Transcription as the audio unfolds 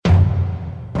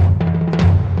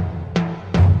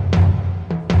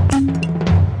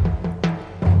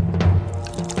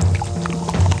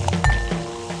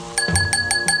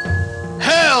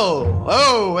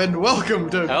and welcome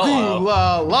to Hello. Goo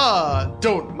La La,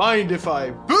 Don't Mind If I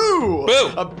Boo,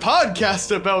 Boo. a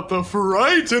podcast about the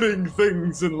frightening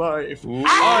things in life.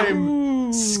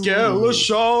 I'm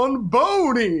Skelishawn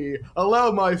Boney.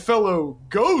 Allow my fellow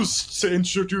ghosts to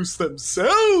introduce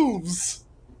themselves.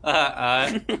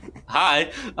 Hi.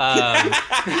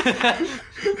 I'm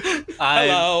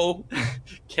Hello.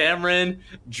 Cameron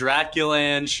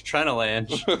Draculange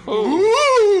Trenalange.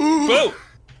 Ooh. Boo.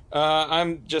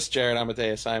 I'm just Jared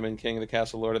Amadeus Simon, King of the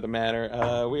Castle, Lord of the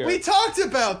Manor. We talked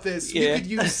about this. Yeah. You could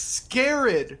use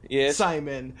Scared, Yes.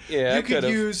 Simon. Yeah, I You could could've.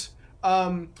 use,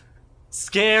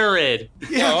 Scared.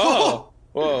 yeah. Oh.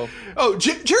 Whoa. Oh,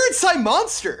 Jared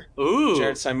Simonster. Ooh.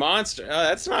 Jared Simonster. Oh,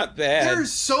 that's not bad.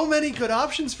 There's so many good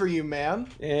options for you, man.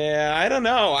 Yeah, I don't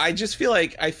know. I just feel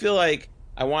like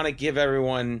I want to give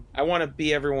everyone. I want to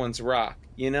be everyone's rock.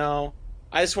 You know.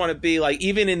 I just want to be like,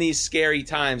 even in these scary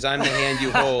times, I'm the hand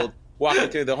you hold walking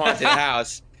through the haunted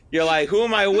house. You're like, who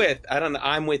am I with? I don't know.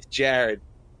 I'm with Jared.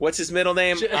 What's his middle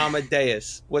name?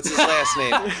 Amadeus. What's his last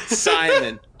name?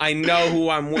 Simon. I know who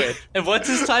I'm with. And what's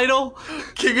his title?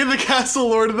 King of the Castle,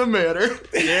 Lord of the Manor.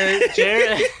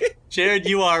 Jared,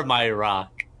 you are my rock.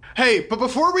 Hey, but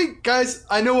before we, guys,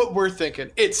 I know what we're thinking.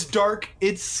 It's dark,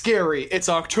 it's scary, it's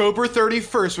October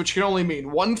 31st, which can only mean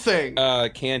one thing.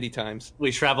 Candy times.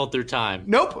 We traveled through time.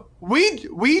 Nope,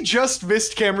 we just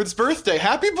missed Cameron's birthday.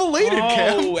 Happy belated,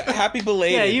 Oh, Cam. happy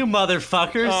belated. Yeah, you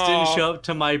motherfuckers Aw. didn't show up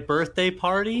to my birthday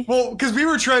party. Well, because we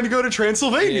were trying to go to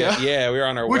Transylvania. Yeah, we were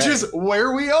on our Which way. is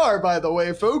where we are, by the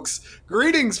way, folks.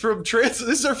 Greetings from This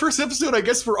is our first episode, I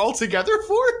guess, we're all together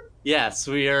for? Yes,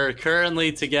 we are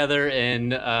currently together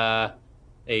in a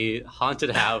haunted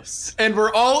house. And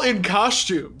we're all in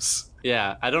costumes.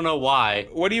 Yeah, I don't know why.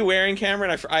 What are you wearing,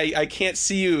 Cameron? I can't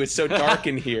see you. It's so dark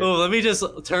in here. Oh, let me just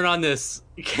turn on this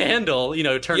candle. You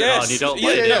know, turn Yes. it on. You don't Yeah,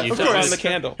 light yeah, it. You of turn course. on it. the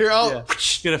candle. Here, I'll... Yeah.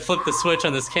 Gonna flip the switch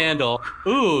on this candle.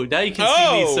 Ooh, now you can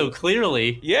see me Oh. so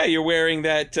clearly. Yeah, you're wearing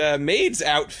that maid's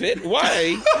outfit.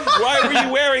 Why? Why were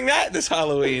you wearing that this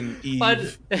Halloween Eve?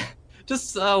 But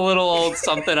just a little old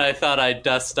something I thought I'd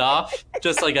dust off.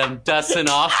 Just like I'm dusting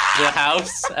off the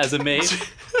house as a maid.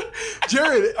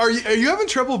 Jared, are you having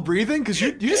trouble breathing? Because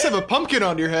you just have a pumpkin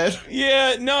on your head.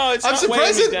 Yeah, no, it's I'm not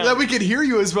weighing surprised me that, down. that we can hear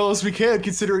you as well as we can,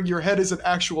 considering your head is an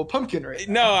actual pumpkin right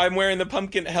now. No, I'm wearing the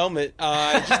pumpkin helmet.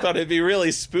 I just thought it'd be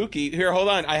really spooky. Here, hold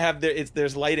on. I have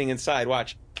there's lighting inside.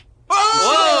 Watch.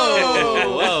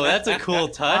 Whoa, whoa, that's a cool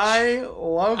touch. I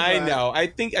love that. I know. I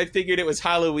figured it was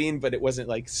Halloween, but it wasn't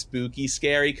like spooky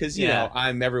scary because you Yeah. know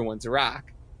I'm everyone's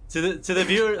rock. To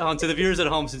the viewers at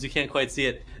home, since you can't quite see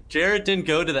it, Jared didn't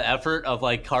go to the effort of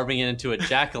like carving it into a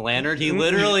jack-o'-lantern. He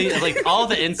literally like all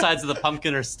the insides of the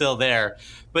pumpkin are still there,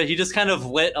 but he just kind of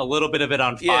lit a little bit of it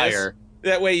on fire.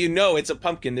 That way you know it's a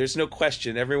pumpkin. There's no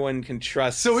question. Everyone can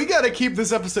trust. So we gotta keep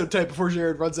this episode tight before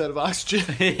Jared runs out of oxygen.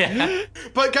 Yeah.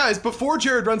 But guys, before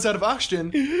Jared runs out of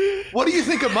oxygen, what do you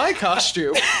think of my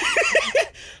costume?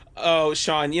 Oh,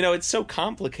 Sean, you know it's so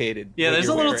complicated. Yeah, what there's a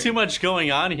you're little wearing. too much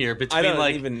going on here I between don't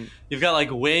like even. you've got like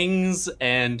wings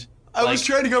and I was like,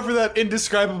 trying to go for that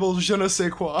indescribable je ne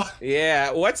sais quoi.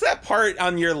 Yeah, what's that part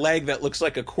on your leg that looks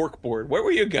like a corkboard? Where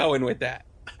were you going with that?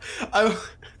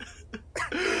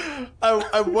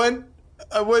 I went.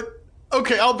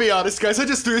 Okay, I'll be honest, guys. I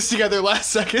just threw this together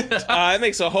last second. It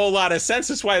makes a whole lot of sense.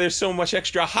 That's why there's so much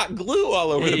extra hot glue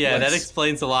all over the yeah, place. that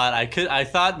explains a lot. I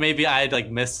thought maybe I had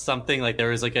like missed something, like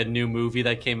there was like a new movie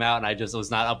that came out and I just was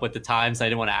not up with the times. So I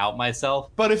didn't want to out myself.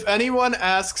 But if anyone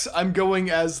asks, I'm going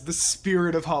as the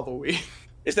spirit of Halloween.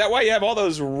 Is that why you have all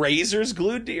those razors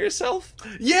glued to yourself?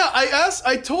 Yeah,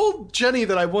 I told Jenny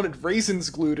that I wanted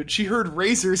raisins glued, and she heard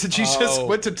razors, and she just Oh.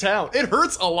 went to town. It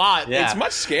hurts a lot. Yeah. It's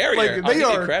much scarier. Like, I'll they give you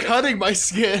are credit. cutting my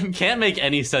skin. Can't make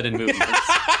any sudden movements.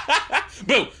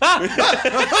 Boo!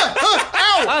 Ow!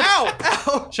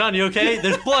 Ow! Sean, you okay?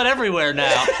 There's blood everywhere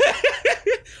now.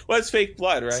 Well, it's fake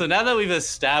blood, right? So now that we've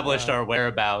established our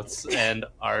whereabouts and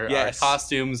our Yes.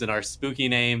 costumes and our spooky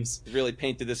names, really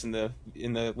painted this in the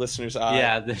listener's eye.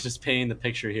 yeah, they're just painting the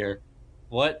picture here.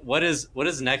 What is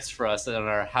next for us on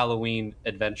our Halloween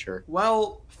adventure?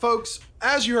 Well, folks,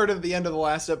 as you heard at the end of the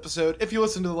last episode, if you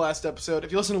listened to the last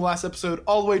episode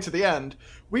all the way to the end,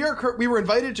 we were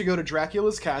invited to go to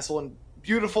Dracula's castle in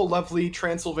beautiful, lovely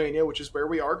Transylvania, which is where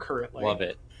we are currently. Love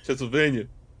it. Pennsylvania.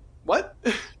 What?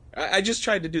 I just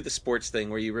tried to do the sports thing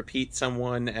where you repeat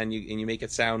someone and you make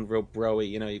it sound real broy.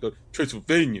 You know, you go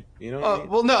Pennsylvania. You know. What I mean?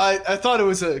 Well, no, I thought it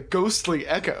was a ghostly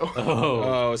echo. Oh,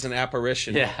 Oh, it's an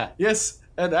apparition. yeah. Yes,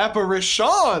 an apparition.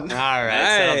 All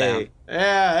right, settle down.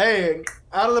 Yeah, hey,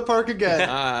 out of the park again.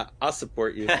 I'll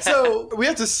support you. So we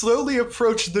have to slowly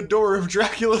approach the door of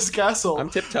Dracula's castle. I'm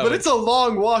tiptoeing. But it's a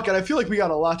long walk, and I feel like we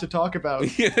got a lot to talk about.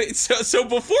 So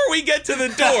before we get to the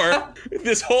door,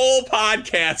 this whole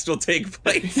podcast will take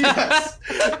place. Yes.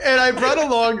 And I brought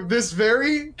along this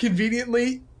very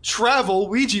conveniently travel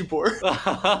Ouija board.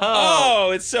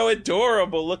 Oh, it's so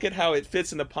adorable. Look at how it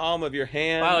fits in the palm of your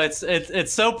hand. Wow,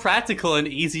 it's so practical and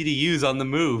easy to use on the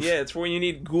move. Yeah, it's when you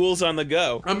need ghouls on the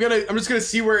go. I'm just gonna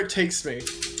see where it takes me.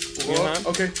 Uh-huh.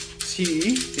 Okay.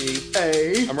 T T.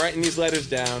 A I'm writing these letters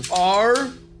down. R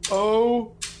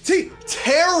O T.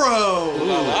 Tarot. Ooh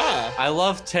la la. I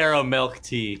love taro milk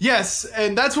tea. Yes,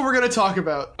 and that's what we're gonna talk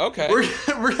about. Okay.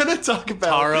 We're gonna talk about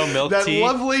Taro milk that tea?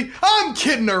 lovely. I'm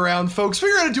kidding around, folks.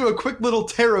 We're gonna do a quick little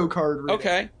tarot card reading.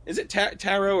 Okay. Is it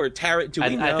tarot or tarot? Do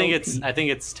we know? I think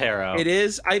it's taro. It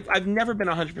is. I've never been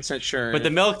 100% sure. But the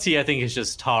milk tea, I think, is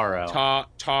just taro.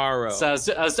 Taro. So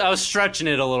I was stretching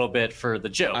it a little bit for the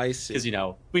joke. I see.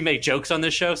 Because, we make jokes on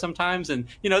this show sometimes, and,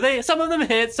 some of them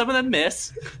hit, some of them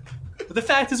miss. But the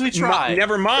fact is we try.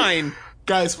 Never mind.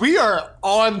 Guys, we are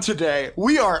on today.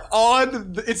 We are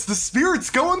on. It's the spirits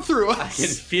going through I can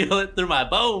us. feel it through my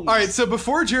bones. All right, so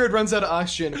before Jared runs out of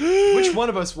oxygen, which one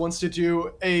of us wants to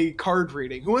do a card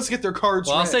reading? Who wants to get their cards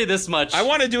Well, I'll read? say this much. I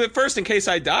want to do it first in case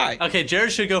I die. Okay,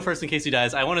 Jared should go first in case he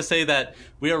dies. I want to say that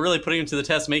we are really putting him to the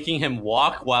test, making him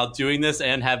walk while doing this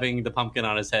and having the pumpkin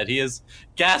on his head. He is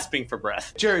gasping for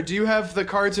breath. Jared, do you have the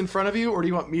cards in front of you, or do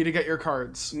you want me to get your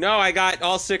cards? No, I got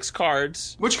all 6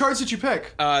 cards. Which cards did you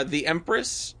pick? The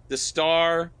Empress, the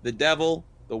Star, the Devil,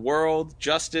 the World,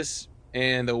 Justice,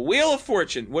 and the Wheel of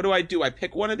Fortune. What do? I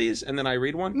pick one of these and then I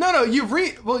read one? No, you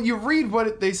read. Well, you read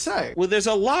what they say. Well, there's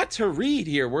a lot to read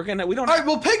here. We don't All right,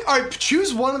 well, pick. All right,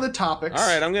 choose one of the topics. All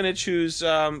right, I'm going to choose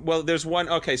there's one.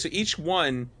 Okay, so each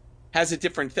one has a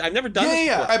different I've never done this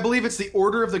Yeah. before. I believe it's the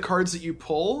order of the cards that you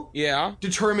pull Yeah.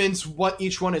 determines what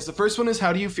each one is. The first one is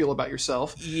how do you feel about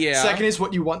yourself. Yeah. Second is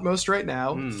what you want most right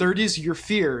now. Third is your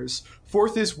fears.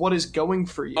 Fourth is what is going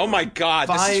for you. Oh my god.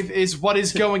 Five is what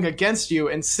is going against you,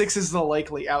 and 6 is the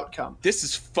likely outcome. This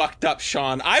is fucked up,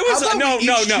 Sean. I How was about no. we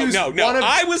each choose one of-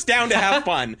 I was down to have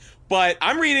fun, but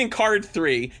I'm reading card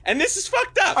 3, and this is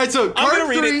fucked up. All right, so I'm card gonna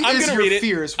read 3 it. I'm is gonna your read it.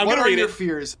 fears. I'm What gonna are read your it.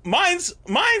 fears? Mine's.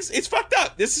 It's fucked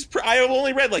up. This is. I have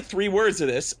only read like 3 words of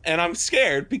this, and I'm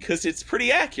scared because it's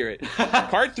pretty accurate.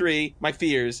 Card 3, my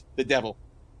fears, the devil.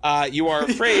 You are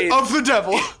afraid. Of the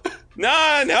devil.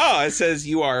 No. It says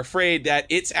you are afraid that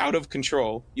it's out of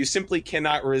control. You simply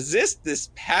cannot resist this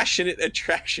passionate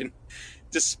attraction.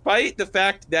 Despite the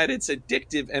fact that it's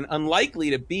addictive and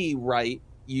unlikely to be right,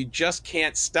 you just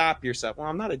can't stop yourself. Well,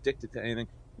 I'm not addicted to anything.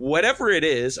 Whatever it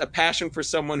is, a passion for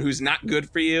someone who's not good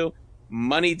for you,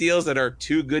 money deals that are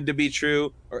too good to be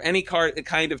true, or any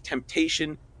kind of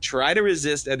temptation, try to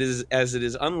resist as it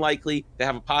is unlikely to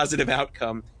have a positive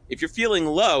outcome. If you're feeling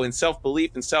low in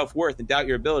self-belief and self-worth and doubt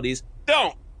your abilities,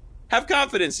 don't. Have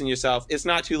confidence in yourself. It's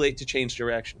not too late to change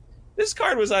direction. This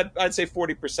card was, I'd say,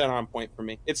 40% on point for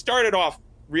me. It started off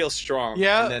real strong.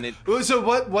 Yeah. And then it... So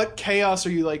what chaos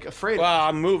are you afraid of? Well,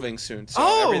 I'm moving soon, so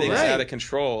Oh, everything's right. out of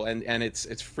control, and it's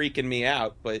freaking me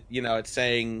out. But it's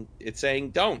saying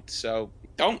don't. So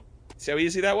don't. See how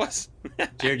easy that was?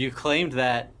 Jared, you claimed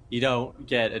that you don't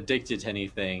get addicted to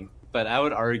anything, but I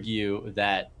would argue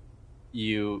that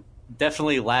you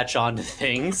definitely latch on to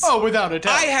things. Oh, without a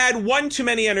doubt. I had one too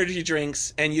many energy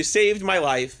drinks, and you saved my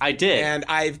life. I did. And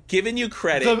I've given you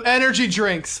credit. The energy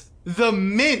drinks. The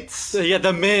mints. Yeah,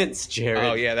 the mints, Jared.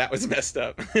 Oh, yeah, that was messed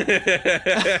up.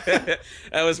 That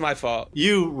was my fault.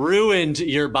 You ruined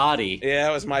your body. Yeah,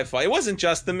 that was my fault. It wasn't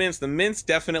just the mints. The mints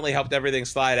definitely helped everything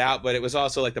slide out, but it was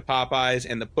also like the Popeyes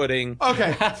and the pudding.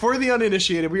 Okay, for the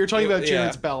uninitiated, we were talking about Yeah.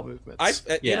 Jared's bowel movements.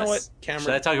 You know Yes. what, Cameron?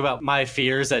 Should I talk about my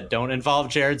fears that don't involve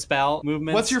Jared's bowel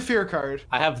movements? What's your fear card?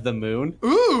 I have the moon,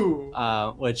 Ooh.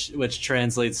 which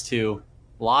translates to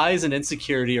lies and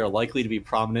insecurity are likely to be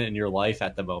prominent in your life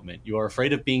at the moment. You are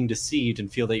afraid of being deceived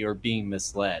and feel that you are being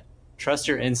misled. Trust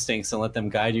your instincts and let them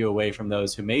guide you away from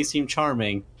those who may seem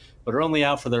charming, but are only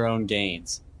out for their own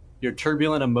gains. Your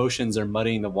turbulent emotions are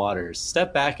muddying the waters.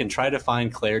 Step back and try to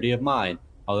find clarity of mind.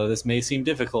 Although this may seem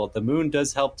difficult, the moon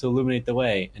does help to illuminate the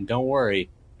way, and don't worry,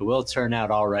 it will turn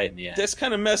out all right in the end. That's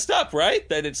kind of messed up, right?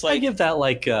 That it's I like, give that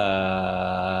like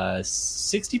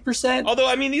 60%. although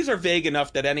I mean these are vague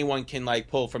enough that anyone can like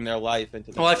pull from their life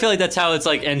into. Well, I feel like that's how it's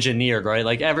like engineered, right?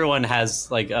 Like everyone has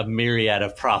like a myriad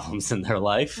of problems in their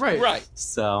life, Right.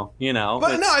 So you know,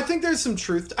 But it's- no, I think there's some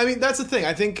truth. I mean, that's the thing.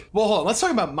 I think. Well, hold on. Let's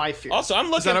talk about my fear. Also, I'm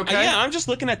looking. Is that okay? Yeah, I'm just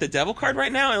looking at the devil card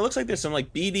right now, and it looks like there's some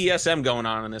like BDSM going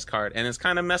on this card, and it's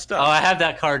kind of messed oh, up. I have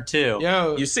that card too.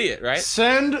 Yo, You see it, right?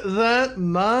 send that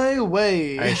my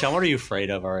way. All right, Sean, what are you afraid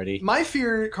of already? My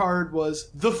fear card was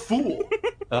the Fool.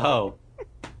 Oh,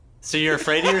 so you're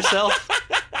afraid of yourself?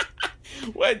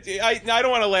 What? I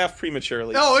don't want to laugh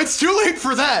prematurely. No, it's too late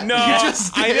for that. No, You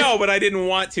just I did. know, but I didn't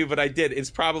want to, but I did. It's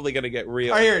probably going to get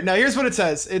real. All right, here. Now, here's what it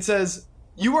says. It says,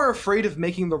 you are afraid of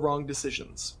making the wrong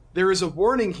decisions. There is a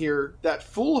warning here that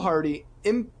foolhardy,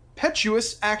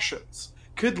 impetuous actions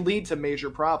could lead to major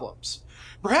problems.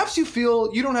 Perhaps you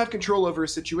feel you don't have control over a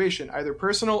situation, either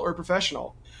personal or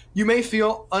professional. You may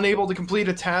feel unable to complete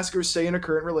a task or stay in a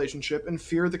current relationship and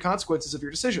fear the consequences of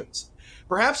your decisions.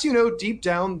 Perhaps you know deep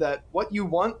down that what you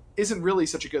want isn't really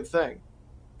such a good thing.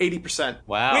 80%.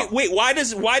 Wow. Wait. Why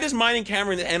does mine and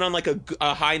Cameron end on like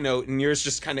a high note, and yours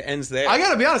just kind of ends there? I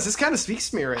gotta be honest, this kind of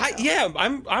speaks to me right now. Yeah,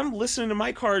 I'm listening to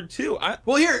my card too.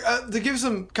 Well, here, to give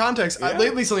some context, Yeah.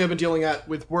 lately something I've been dealing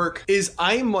with work is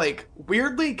I'm, like,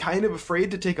 weirdly kind of afraid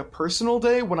to take a personal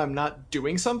day when I'm not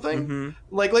doing something. Mm-hmm.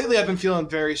 Like, lately I've been feeling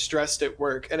very stressed at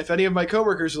work, and if any of my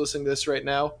coworkers are listening to this right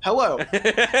now, hello.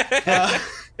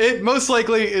 It most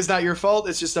likely is not your fault,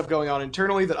 it's just stuff going on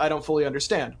internally that I don't fully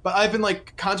understand. But I've been,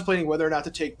 like, contemplating whether or not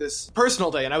to take this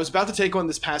personal day, and I was about to take one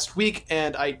this past week,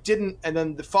 and I didn't, and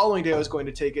then the following day I was going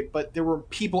to take it, but there were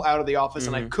people out of the office,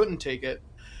 and I couldn't take it.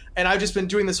 And I've just been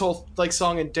doing this whole like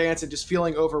song and dance and just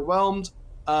feeling overwhelmed.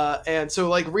 And so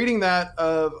like reading that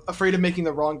afraid of making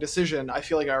the wrong decision, I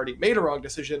feel like I already made a wrong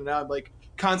decision, and now I'm like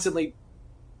constantly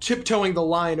tiptoeing the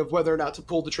line of whether or not to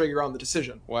pull the trigger on the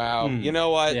decision. Wow. You know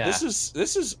what? Yeah. This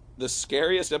is the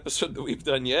scariest episode that we've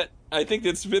done yet. I think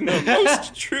it's been the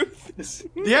most truth.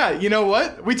 Yeah, you know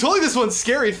what? We told you this one's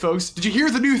scary, folks. Did you hear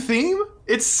the new theme?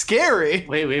 It's scary.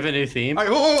 Wait, we have a new theme? All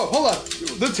right, hold on.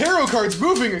 The tarot card's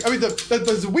moving. I mean,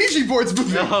 the Ouija board's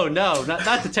moving. No,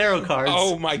 not the tarot cards.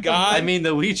 Oh my god. I mean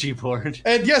the Ouija board.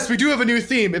 And yes, we do have a new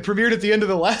theme. It premiered at the end of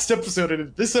the last episode,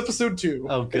 and this episode too.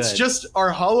 Oh, good. It's just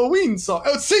our Halloween song.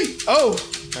 Oh, see. Oh,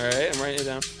 All right, I'm writing it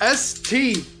down.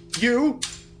 STUME.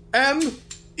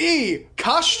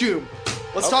 Costume.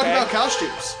 Let's talk Okay. about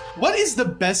costumes. What is the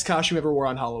best costume you ever wore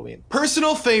on Halloween?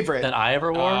 Personal favorite. That I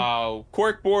ever wore? Oh,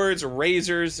 cork boards,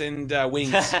 razors, and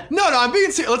wings. No, I'm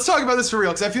being serious. Let's talk about this for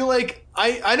real, because I feel like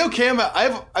I know Cam.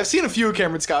 I've seen a few of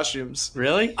Cameron's costumes.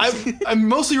 Really? I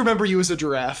mostly remember you as a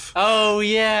giraffe. Oh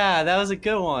yeah, that was a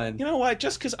good one. You know what?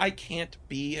 Just because I can't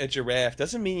be a giraffe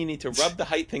doesn't mean you need to rub the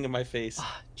height thing in my face. Every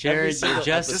Jared, single you're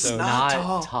just episode.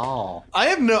 not tall.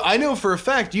 I know for a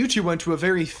fact you two went to a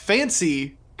very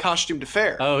fancy costume to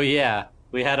fair. Oh yeah,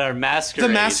 we had our masquerade.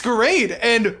 The masquerade,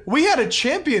 and we had a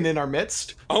champion in our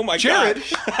midst. Oh my Jared.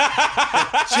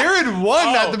 god. Jared won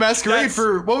Oh, at the masquerade that's-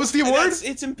 for what was the award?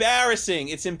 It's embarrassing.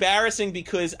 It's embarrassing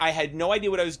because I had no idea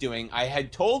what I was doing. I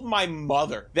had told my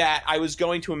mother that I was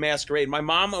going to a masquerade. My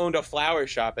mom owned a flower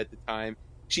shop at the time.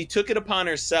 She took it upon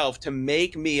herself to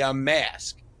make me a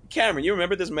mask. Cameron, you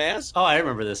remember this mask? Oh, I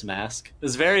remember this mask. It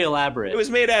was very elaborate. It was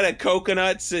made out of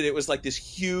coconuts, and it was like this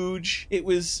huge. It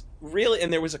was really,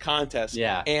 and there was a contest.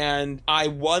 Yeah. And I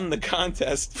won the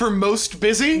contest. For most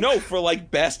busy? No, for like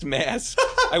best mask.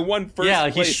 I won first yeah,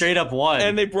 like place. he straight up won.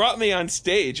 And they brought me on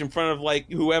stage in front of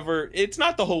like whoever. It's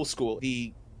not the whole school.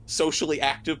 The socially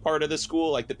active part of the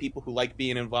school, like the people who like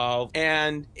being involved.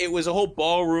 And it was a whole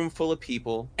ballroom full of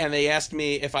people. And they asked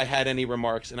me if I had any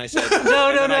remarks, and I said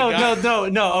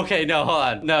No. Okay, no, hold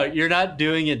on. No, you're not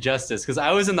doing it justice because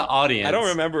I was in the audience. I don't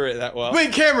remember it that well.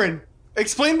 Wait, Cameron,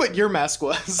 explain what your mask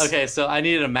was. Okay, so I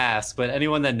needed a mask, but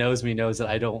anyone that knows me knows that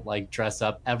I don't like dress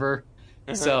up ever.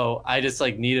 So I just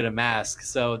like needed a mask.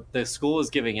 So the school was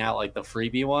giving out like the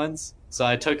freebie ones. So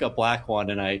I took a black one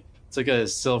and I took a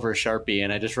silver Sharpie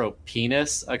and I just wrote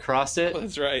penis across it.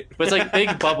 That's right. But it's like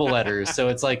big bubble letters, so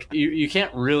it's like you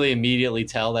can't really immediately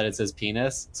tell that it says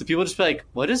penis. So people just be like,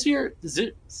 "What is your? Does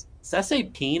that say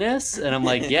penis?" And I'm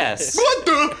like, "Yes." What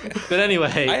the? But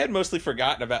anyway, I had mostly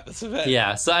forgotten about this event.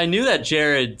 yeah. So I knew that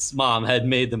Jared's mom had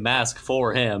made the mask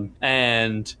for him,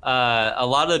 and a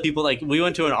lot of the people like we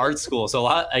went to an art school, so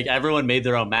everyone made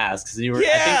their own masks. You were,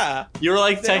 Yeah. I think you were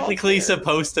like They all technically did.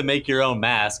 supposed to make your own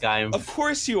mask. Of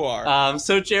course you are.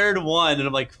 So Jared won, and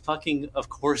I'm like, fucking, of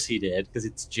course he did, because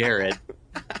it's Jared.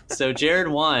 So Jared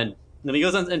won, And he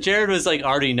goes on, and Jared was like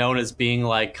already known as being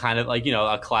like kind of like, you know,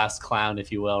 a class clown,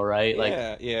 if you will, right?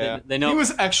 Like, yeah. They know He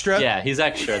was extra. Yeah, he's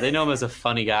extra. They know him as a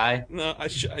funny guy. No, I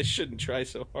shouldn't try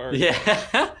so hard.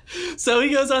 Yeah. So he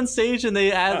goes on stage and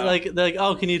they ask, they're like,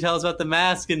 oh, can you tell us about the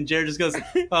mask? And Jared just goes,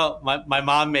 oh, my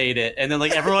mom made it. And then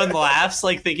like everyone laughs,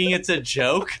 like thinking it's a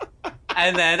joke.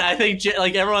 And then I think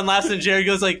like everyone laughs and Jared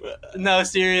goes like, no,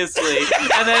 seriously.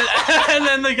 And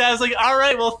then the guy was like, all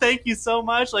right, well, thank you so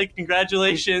much. Like,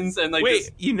 congratulations. And like,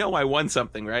 wait, you know I won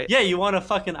something, right? Yeah, you won a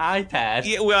fucking iPad.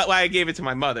 Yeah, well, I gave it to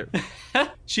my mother.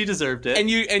 She deserved it. And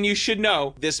you should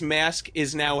know, this mask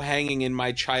is now hanging in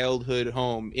my childhood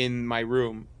home in my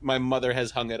room. My mother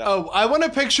has hung it up. Oh, I want a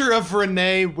picture of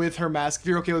Renee with her mask. If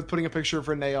you're okay with putting a picture of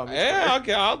Renee on. Yeah,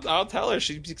 okay, I'll tell her.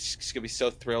 She's gonna be so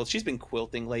thrilled. She's been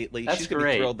quilting lately. That's She's gonna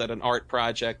great. be thrilled that an art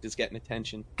project is getting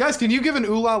attention. Guys, can you give an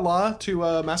ooh la la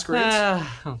to Masquerades?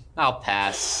 I'll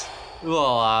pass.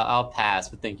 Well, I'll pass,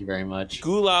 but thank you very much.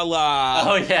 Goo la la.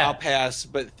 Oh, yeah. I'll pass,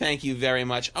 but thank you very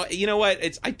much. Oh, you know what?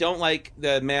 I don't like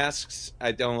the masks.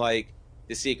 I don't like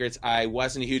the secrets. I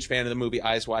wasn't a huge fan of the movie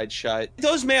Eyes Wide Shut.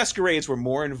 Those masquerades were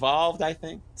more involved, I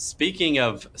think. Speaking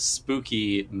of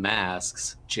spooky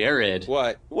masks, Jared,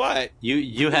 What?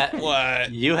 you have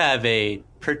What? you have a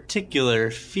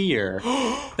particular fear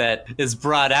that is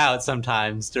brought out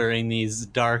sometimes during these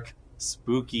dark,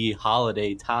 spooky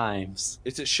holiday times.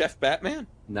 Is it Chef Batman?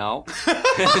 No. Well, then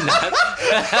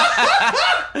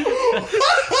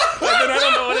I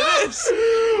don't know what it is.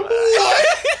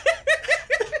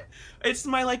 It's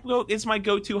my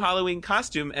go-to Halloween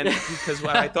costume, and because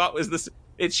what I thought was this,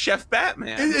 it's Chef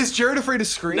Batman. Is Jared afraid to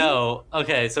scream? No.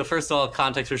 Okay, so first of all,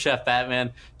 context for Chef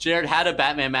Batman. Jared had a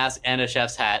Batman mask and a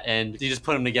chef's hat, and you just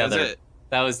put them together. That's it.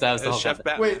 That was the whole Chef concept.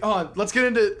 Batman. Wait, hold on. Let's get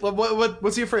into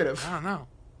what's he afraid of? I don't know.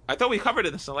 I thought we covered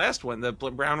it in the last one. The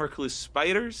brown recluse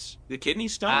spiders, the kidney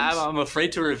stones. I'm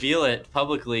afraid to reveal it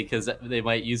publicly because they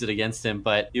might use it against him,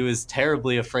 but he was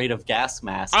terribly afraid of gas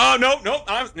masks. Oh no!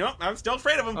 I'm still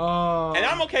afraid of them. Oh. And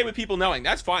I'm okay with people knowing.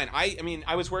 That's fine. I mean,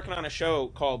 I was working on a show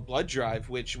called Blood Drive,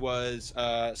 which was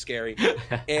scary.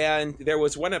 And there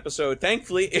was one episode,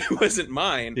 thankfully, it wasn't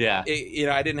mine. Yeah.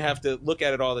 I didn't have to look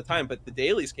at it all the time, but the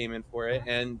dailies came in for it,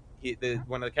 and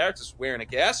one of the characters was wearing a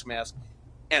gas mask.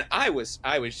 And I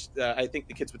think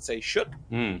the kids would say shook.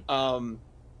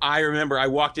 I remember I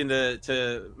walked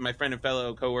into my friend and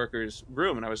fellow coworker's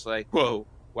room, and I was like, whoa,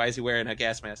 why is he wearing a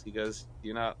gas mask? He goes, do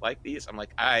you not like these? I'm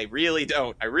like, I really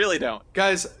don't.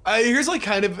 Guys, here's like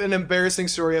kind of an embarrassing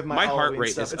story of my heart Halloween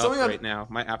rate stuff. is It's up something right now.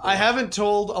 My Apple I Watch. haven't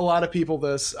told a lot of people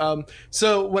this.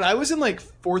 So when I was in like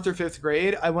 4th or 5th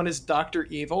grade, I went as Dr.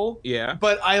 Evil. Yeah.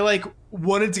 But I like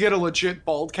wanted to get a legit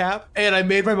bald cap, and I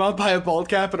made my mom buy a bald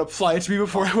cap and apply it to me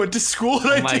before I went to school.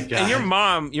 And Oh my God.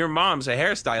 And your mom's a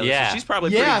hairstylist. Yeah. So she's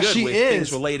probably Yeah, pretty good she with is.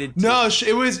 things related to... No,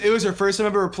 it was her first time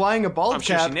ever applying a bald I'm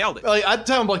sure cap. she nailed it. Like at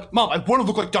the time, I'm like, Mom, I want to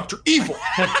look like Dr. Evil.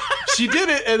 She did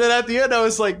it, and then at the end, I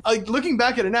was like, looking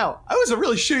back at it now, I was a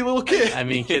really shitty little kid. I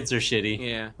mean, kids are shitty.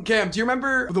 Yeah. Cam, do you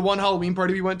remember the one Halloween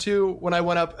party we went to when I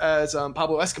went up as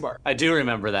Pablo Escobar? I do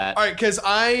remember that. All right, because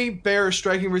I bear a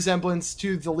striking resemblance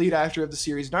to the lead actor of the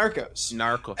series Narcos.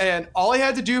 Narcos. And all I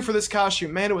had to do for this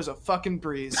costume, man, it was a fucking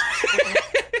breeze.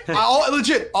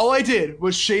 All I did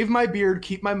was shave my beard,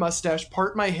 keep my mustache,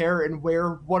 part my hair, and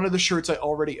wear one of the shirts I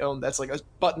already owned. That's like a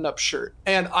button-up shirt.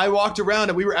 And I walked around,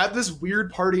 and we were at this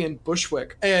weird party in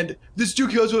Bushwick. And this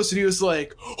dude goes to us, and he was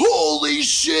like, "Holy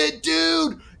shit,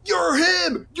 dude! You're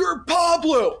him! You're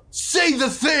Pablo! Say the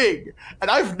thing!"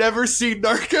 And I've never seen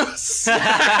Narcos.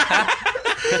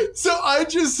 So I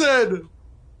just said,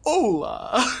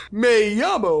 "Hola, me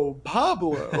llamo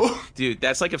Pablo." Dude,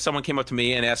 that's like if someone came up to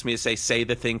me and asked me to say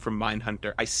the thing from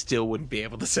Mindhunter. I still wouldn't be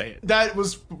able to say it. That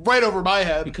was right over my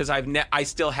head. Because I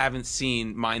still haven't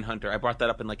seen Mindhunter. I brought that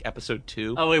up in like episode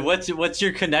 2. Oh wait, what's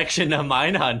your connection to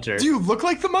Mindhunter? Do you look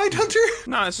like the Mindhunter?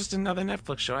 No, it's just another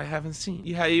Netflix show I haven't seen.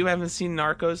 You haven't seen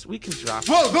Narcos? We can drop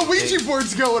Whoa, the Ouija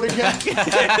board's going again.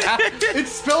 It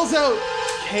spells out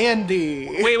candy.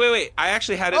 Wait. I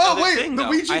actually had another Oh wait, thing, the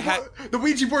though. the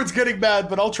Ouija board's getting mad,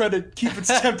 but I'll try to keep its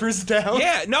tempers down.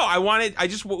 Yeah, no,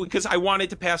 because I wanted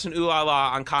to pass an ooh la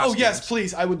la on Oh costumes. yes,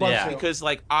 please, I would love Yeah. to. Because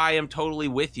like I am totally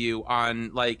with you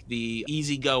on like the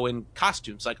easygoing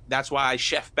costumes. Like that's why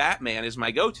Chef Batman is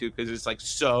my go-to, because it's like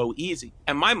so easy.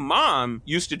 And my mom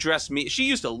used to dress me. She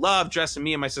used to love dressing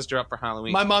me and my sister up for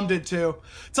Halloween. My mom did too.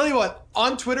 Tell you what,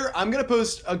 on Twitter, I'm gonna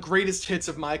post a greatest hits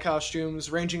of my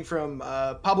costumes, ranging from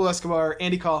Pablo Escobar,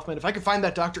 Andy Kaufman. If I can find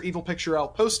that Dr. Evil picture, I'll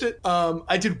post it.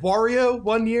 I did Wario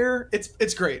one year.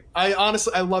 It's great. I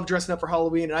love dressing up for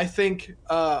Halloween, and I think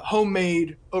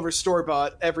homemade over store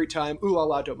bought every time. Ooh la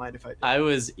la, don't mind if I do. I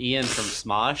was Ian from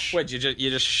Smosh. What, you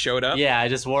just showed up? Yeah, I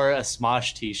just wore a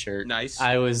Smosh t-shirt. Nice.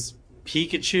 I was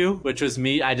Pikachu, which was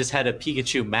me. I just had a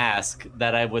Pikachu mask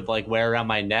that I would like wear around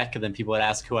my neck, and then people would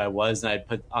ask who I was, and I'd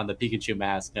put on the Pikachu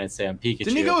mask, and I'd say I'm Pikachu.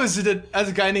 Didn't you go as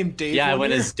a guy named Dave? Yeah, I one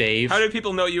went year? as Dave. How did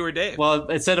people know you were Dave? Well,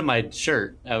 it said on my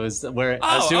shirt. I was doing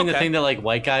the okay. thing that like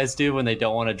white guys do when they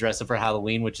don't want to dress up for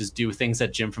Halloween, which is do things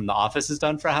that Jim from The Office has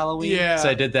done for Halloween. Yeah. So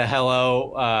I did the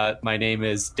hello. My name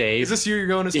is Dave. Is this year you're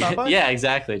going as Popeye? Yeah,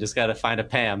 exactly. Just got to find a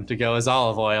Pam to go as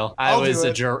olive oil. I'll do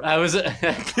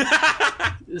it.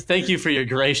 Thank you for your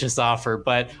gracious offer,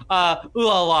 but ooh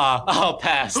la la, I'll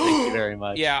pass. Thank you very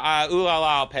much. Yeah, ooh la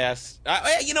la, I'll pass.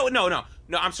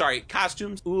 No, I'm sorry.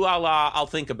 Costumes, ooh la la, I'll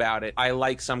think about it. I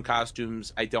like some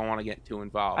costumes. I don't want to get too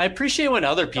involved. I appreciate when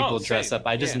other people dress same. up.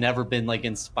 I just Yeah. never been like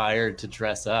inspired to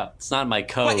dress up. It's not my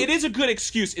code. But it is a good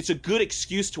excuse. It's a good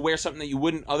excuse to wear something that you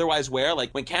wouldn't otherwise wear.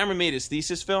 Like when Cameron made his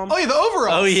thesis film. Oh yeah, the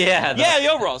overalls. Oh yeah, Yeah, the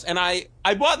overalls. And I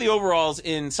bought the overalls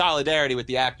in solidarity with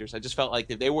the actors. I just felt like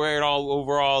if they wear all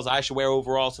overalls, I should wear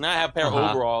overalls. So now I have a pair of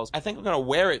overalls. I think I'm going to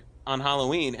wear it on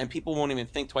Halloween, and people won't even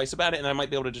think twice about it, and I might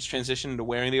be able to just transition into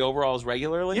wearing the overalls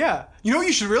regularly. Yeah. You know what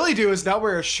you should really do is not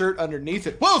wear a shirt underneath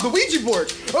it. Whoa, the Ouija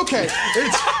board. Okay.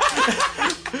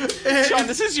 Sean,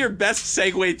 this is your best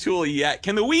segue tool yet.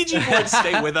 Can the Ouija board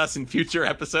stay with us in future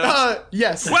episodes?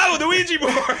 Yes. Wow, the Ouija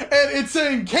board! And it's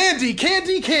saying candy,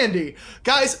 candy, candy.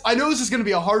 Guys, I know this is going to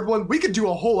be a hard one. We could do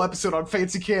a whole episode on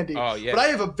fancy candy. Oh, yeah. But I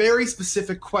have a very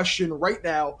specific question right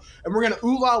now, and we're going to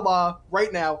ooh la la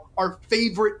right now our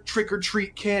favorite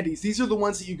trick-or-treat candies. These are the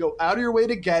ones that you go out of your way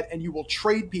to get, and you will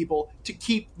trade people to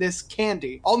keep this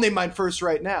candy. I'll name mine first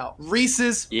right now.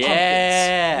 Reese's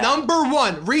Yeah. Pumpkins. Number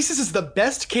one. Reese's is the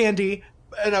best candy.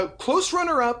 And a close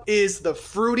runner-up is the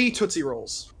Fruity Tootsie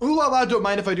Rolls. Ooh la la, don't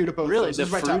mind if I do to both Really, those. the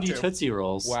Those are my top fruity two. Tootsie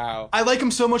Rolls. Wow. I like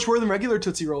them so much more than regular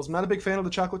Tootsie Rolls. I'm not a big fan of the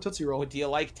chocolate Tootsie Roll. What, do you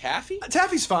like taffy?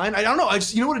 Taffy's fine. I don't know.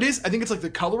 You know what it is? I think it's like the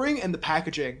coloring and the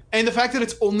packaging. And the fact that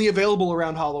it's only available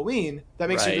around Halloween, that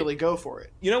makes you Right. really go for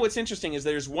it. You know what's interesting is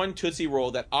there's one Tootsie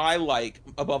Roll that I like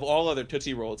above all other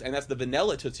Tootsie Rolls, and that's the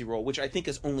vanilla Tootsie Roll, which I think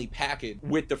is only packaged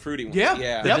with the fruity one. Yeah.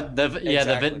 Yeah. Yep.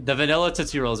 Exactly. The vanilla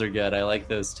Tootsie Rolls are good. I like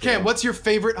those too. Cam, what's your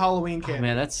favorite Halloween candy? Oh,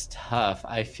 man, that's tough.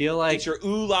 I feel like It's your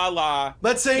ooh la la.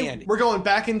 Let's say candy. we're going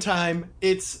back in time.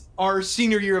 It's our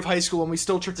senior year of high school and we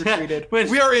still trick-or-treated. When-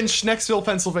 We are in Schnecksville,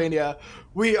 Pennsylvania.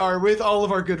 We are with all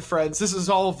of our good friends. This is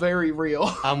all very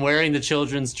real. I'm wearing the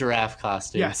children's giraffe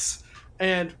costume. Yes.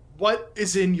 And what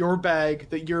is in your bag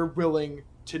that you're willing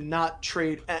to not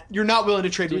trade? You're not willing to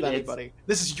trade Dude, with it's- anybody.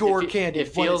 This is your candy. It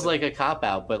What feels is like a cop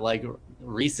out, but like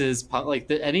Reese's,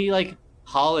 any like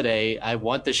holiday, I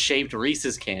want the shaped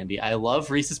Reese's candy. I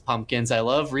love Reese's pumpkins. I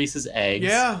love Reese's eggs.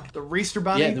 Yeah, the Reese's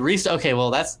Bunny. Yeah, the Reese. Okay,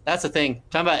 well that's the thing.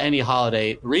 Talking about any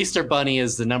holiday, Reese's Bunny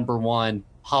is the number one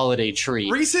holiday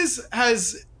treat. Reese's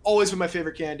has always been my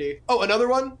favorite candy. Oh, another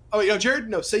one? Oh, Jared,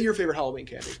 no, say your favorite Halloween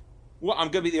candy. Well, I'm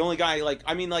gonna be the only guy.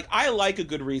 I like a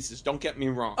good Reese's. Don't get me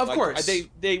wrong. Of course.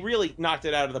 they really knocked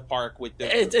it out of the park with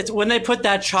the. It's when they put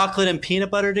that chocolate and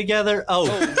peanut butter together.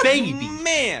 Oh, baby.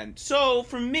 Man, so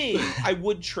for me, I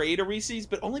would trade a Reese's,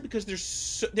 but only because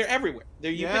they're everywhere.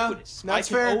 They're Yeah, ubiquitous.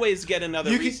 that's I can fair. always get another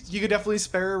You Reese's. could definitely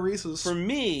spare a Reese's. For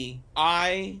me,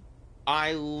 I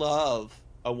love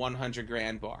a 100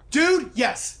 grand bar. Dude,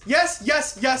 yes. It's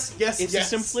It's the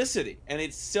simplicity, and they're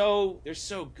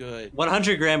so good.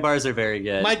 100 gram bars are very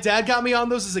good. My dad got me on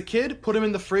those as a kid. Put them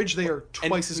in the fridge. They are And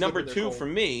twice as good. number when they're two cold. for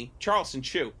me, Charleston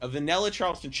Chew, a vanilla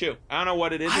Charleston Chew. I don't know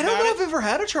what it is. I don't about know it. if I've ever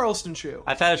had a Charleston Chew.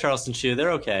 I've had a Charleston Chew.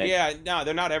 They're okay. Yeah, no,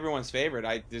 they're not everyone's favorite.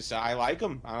 I like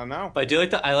them. I don't know. But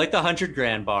I like the 100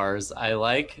 grand bars. I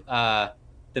like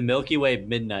the Milky Way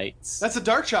Midnights. That's a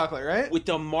dark chocolate, right? With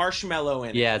the marshmallow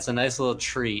in it. Yeah, it's a nice little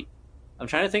treat. I'm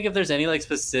trying to think if there's any like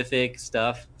specific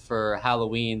stuff for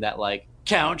Halloween that like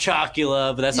Count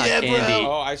Chocula, but that's not Yeah, bro. candy.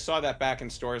 Oh, I saw that back in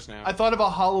stores now. I thought of a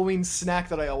Halloween snack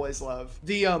that I always love.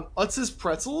 The Utz's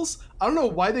pretzels. I don't know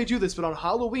why they do this, but on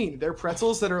Halloween, their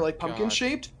pretzels that are like pumpkin God.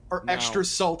 shaped are No. extra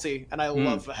salty, and I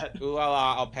love that. Ooh la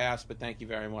la, I'll pass, but thank you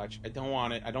very much. I don't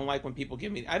want it. I don't like when people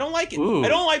give me. I don't like it. Ooh. I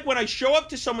don't like when I show up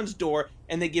to someone's door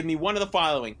and they give me one of the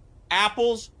following: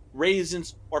 apples,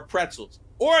 raisins, or pretzels,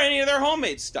 or any of their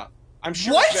homemade stuff. I'm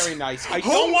sure What? it's very nice. I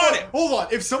don't want it. Hold on.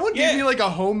 If someone Yeah. gave me like a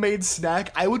homemade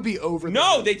snack, I would be over the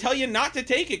No, moon. they tell you not to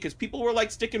take it because people were like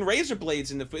sticking razor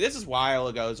blades in the food. This is a while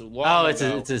ago. It was long Oh, it's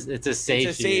ago. a safety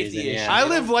safety reason, issue. yeah. I You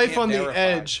live don't- life can't on the verify.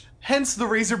 edge. Hence the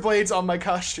razor blades on my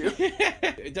costume.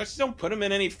 Just don't put them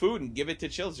in any food and give it to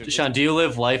children. Sean, do you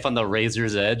live life on the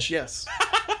razor's edge? Yes.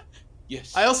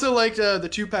 Yes. I also liked the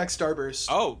 2-pack Starburst.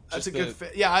 Oh, That's a just good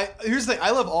fit. Yeah, here's the thing.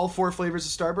 I love all 4 flavors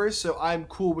of Starburst, so I'm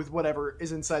cool with whatever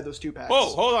is inside those 2-packs. Whoa,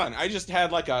 hold on! I just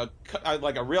had like a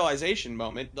realization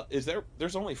moment.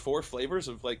 There's only 4 flavors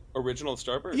of like original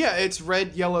Starburst? Yeah, it's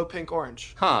red, yellow, pink,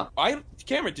 orange. Huh.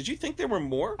 Cameron, did you think there were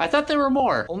more? I thought there were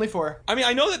more. Only 4. I mean,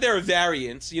 I know that there are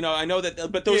variants. You know, I know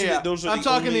that, but those are those are. I'm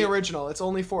talking only... the original. It's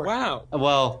only 4. Wow.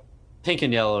 Well, pink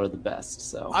and yellow are the best,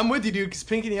 so. I'm with you, dude, because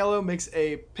pink and yellow makes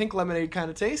a pink lemonade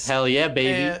kind of taste. Hell yeah,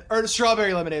 baby. Or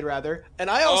strawberry lemonade, rather. And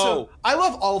I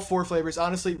love all 4 flavors,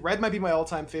 honestly. Red might be my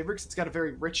all-time favorite because it's got a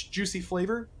very rich, juicy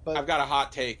flavor. But I've got a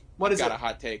hot take. What is it? I've got a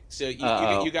hot take. So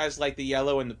you guys like the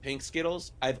yellow and the pink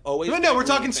Skittles? I've always... No, we're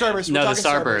talking Starburst. No, the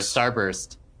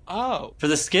Starburst. Oh. For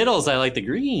the Skittles, I like the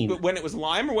green. But when it was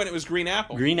lime or when it was green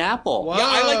apple? Green apple. Whoa. Yeah,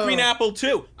 I like green apple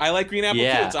too.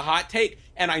 Yeah. It's a hot take.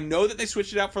 And I know that they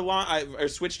switched it out for lime, or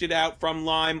switched it out from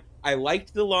lime. I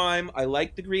liked the lime. I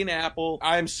liked the green apple.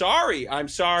 I'm sorry.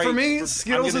 For me,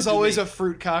 Skittles is always a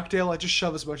fruit cocktail. I just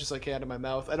shove as much as I can in my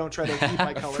mouth. I don't try to keep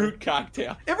my color. fruit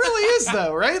cocktail. It really is,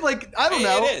 though, right? Like, I don't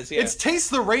know. It is, yeah. It's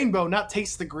taste the rainbow, not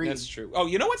taste the green. That's true. Oh,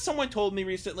 you know what someone told me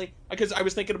recently? Because I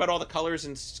was thinking about all the colors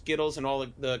in Skittles and all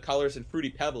the colors in Fruity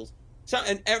Pebbles. So,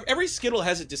 and every Skittle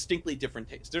has a distinctly different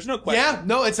taste. There's no question. Yeah,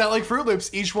 no, it's not like Fruit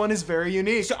Loops. Each one is very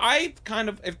unique. So I kind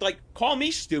of, call me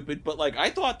stupid, but like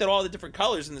I thought that all the different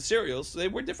colors in the cereals, they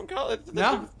were different colors.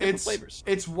 No, different flavors.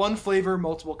 It's one flavor,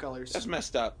 multiple colors. That's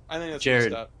messed up. I think that's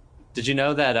Jared, messed up. Did you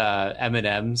know that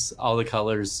M&M's, all the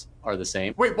colors are the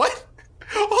same? Wait, what?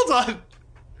 Hold on.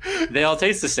 They all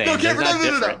taste the same. No, They're Cameron, not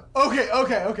no. different.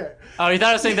 Okay. Oh, you thought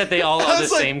I was saying that they all I are the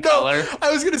was like, same no, color?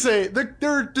 I was gonna say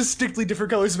they're distinctly different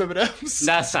colors of M&Ms.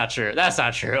 That's not true. That's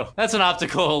an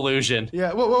optical illusion.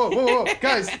 Yeah. Whoa,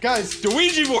 guys. The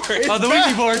Ouija board. Oh, the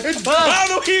Ouija board. It's Ah!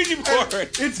 Oh, the Ouija board.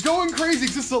 It's going crazy.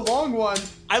 It's just a long one.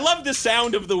 I love the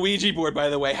sound of the Ouija board, by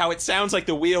the way. How it sounds like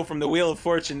the wheel from the Wheel of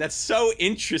Fortune. That's so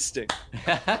interesting.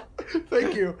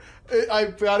 Thank you. I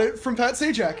got it from Pat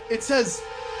Sajak. It says,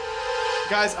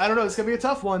 guys, I don't know. It's gonna be a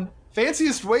tough one.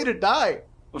 Fanciest way to die.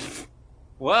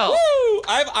 Well. Woo!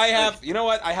 I have. You know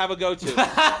what? I have a go-to.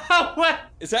 What?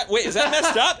 Is that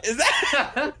messed up? Is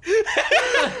that?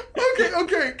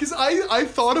 Okay. Because I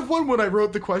thought of one when I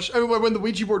wrote the question. I mean, when the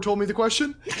Ouija board told me the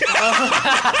question. When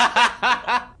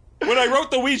I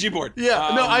wrote the Ouija board.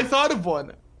 Yeah. No, I thought of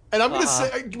one. And I'm gonna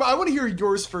say, I want to hear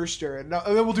yours first, Jared. And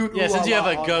then we'll do it. Yeah, since you have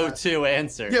a go-to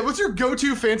answer. Yeah, what's your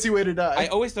go-to fancy way to die? I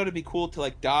always thought it'd be cool to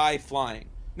like die flying,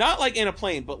 not like in a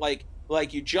plane, but like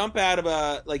you jump out of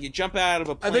a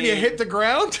plane. And then you hit the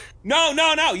ground? No.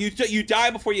 You die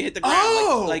before you hit the ground.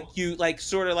 Oh! Like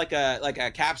sort of like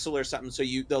a capsule or something. So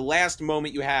the last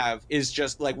moment you have is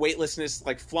just like weightlessness,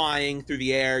 like flying through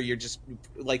the air. You're just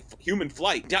like human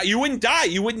flight. You wouldn't die.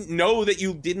 You wouldn't know that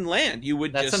you didn't land. You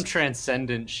would. That's some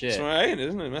transcendent shit. That's right,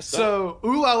 isn't it? Messed up. So,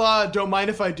 ooh la la, don't mind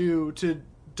if I do to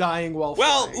dying while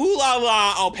flying. Ooh la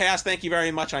la, I'll pass. Thank you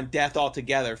very much on death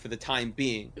altogether for the time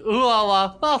being. Ooh la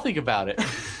la, I'll think about it.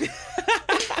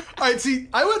 Alright, see,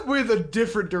 I went with a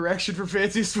different direction for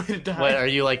fanciest way to die. What, are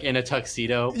you like in a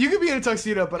tuxedo? You could be in a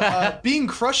tuxedo, but being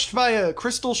crushed by a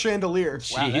crystal chandelier.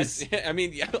 Wow, I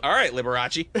mean, yeah, all right,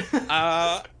 Liberace.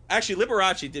 Actually,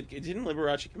 didn't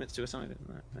Liberace commit suicide?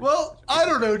 Well, I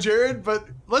don't know, Jared, but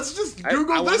let's just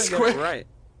Google this quick. Right.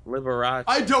 Liberace.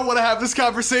 I don't want to have this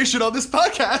conversation on this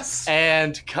podcast.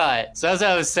 And cut. So as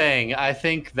I was saying, I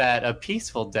think that a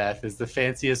peaceful death is the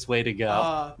fanciest way to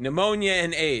go. Pneumonia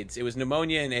and AIDS. It was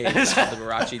pneumonia and AIDS.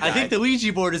 Liberace died. I think the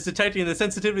Ouija board is detecting the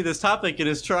sensitivity of this topic and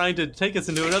is trying to take us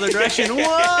into another direction. Whoa!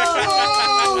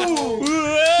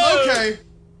 Whoa! Okay.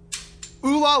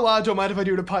 Ooh la la, don't mind if I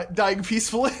do to dying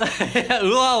peacefully.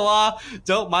 Ooh la la,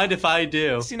 don't mind if I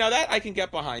do. See, now that I can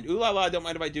get behind. Ooh la la, don't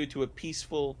mind if I do to a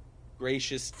peaceful,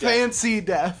 gracious death. Fancy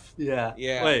death. Yeah.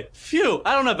 Yeah. Wait, phew,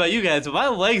 I don't know about you guys, but my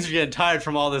legs are getting tired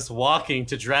from all this walking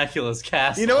to Dracula's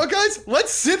castle. You know what, guys?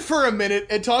 Let's sit for a minute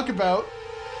and talk about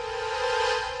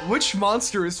which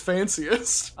monster is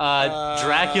fanciest.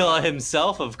 Dracula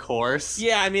himself, of course.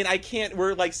 Yeah, I mean, I can't.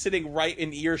 We're like sitting right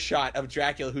in earshot of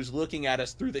Dracula, who's looking at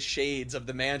us through the shades of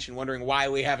the mansion, wondering why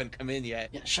we haven't come in yet.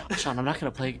 Yeah, Sean, I'm not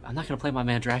gonna play my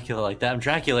man Dracula like that. I'm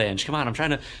Dracula-ange. Come on, I'm trying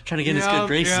to get in his good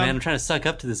graces, man. I'm trying to suck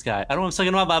up to this guy. I don't want him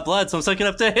sucking up my blood, so I'm sucking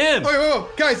up to him. Wait,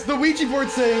 guys, the Ouija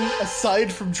board's saying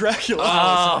aside from Dracula.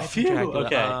 Oh, aside from phew. Dracula.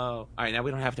 Okay. All right, now we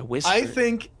don't have to whisper. I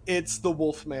think it's the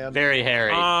Wolfman. Very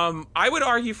hairy. I would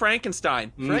argue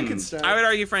Frankenstein. Frankenstein. I would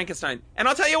argue Frankenstein. And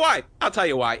I'll tell you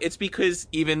why. It's because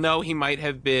even though he might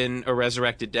have been a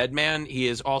resurrected dead man, he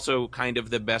is also kind of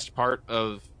the best part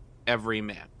of every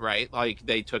man, right? Like,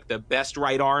 they took the best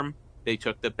right arm They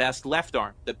took the best left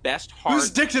arm, the best hard. Whose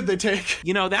dick did they take?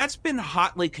 You know, that's been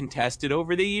hotly contested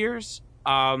over the years.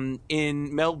 In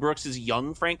Mel Brooks's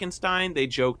Young Frankenstein, they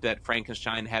joked that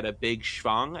Frankenstein had a big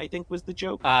schwang, I think was the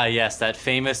joke. Ah, yes, that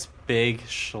famous big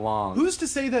schlong. Who's to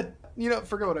say that?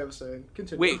 Forget what I was saying.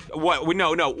 Continue. Wait, what?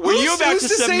 No. Were you about who's to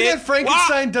to submit? say that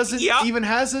Frankenstein What? doesn't Yep. even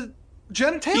has a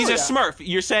genitalia? He's a Smurf.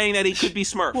 You're saying that he could be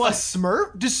Smurf. Well, a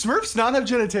Smurf? Do Smurfs not have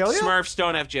genitalia? Smurfs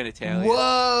don't have genitalia.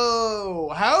 Whoa!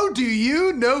 How do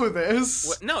you know this?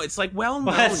 What? No, it's like well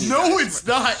known. What? you No, guys. it's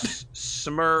not.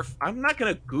 Smurf. I'm not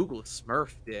gonna Google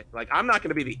Smurf dick. Like, I'm not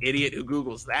gonna be the idiot who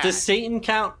Googles that. Does Satan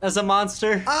count as a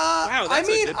monster? I that's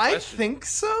a mean, good I question. think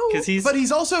so. 'Cause he's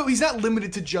not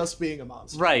limited to just being a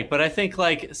monster. Right, but I think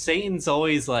like Satan's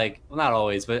always like, well, not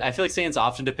always, but I feel like Satan's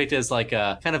often depicted as like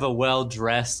a kind of a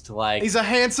well-dressed like. He's a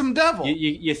handsome devil.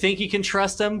 You think you can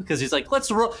trust him because he's like let's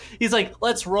roll. He's like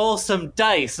let's roll some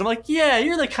dice. And I'm like, yeah,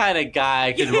 you're the kind of guy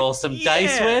I could roll some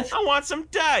dice Yeah, with. I want some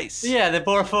dice. Yeah, then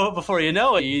before you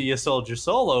know it, you sold your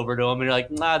soul over to him, and you're like,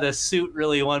 nah, the suit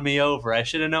really won me over. I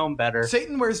should have known better.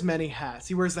 Satan wears many hats.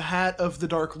 He wears the hat of the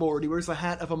Dark Lord. He wears the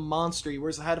hat of a monster. He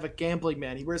wears the hat of a gambling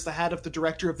man. He wears the hat of the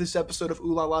director of this episode of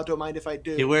Ooh La La, Don't Mind If I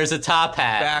Do. He wears a top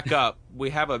hat. Back up. We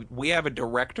have a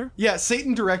director. Yeah,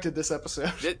 Satan directed this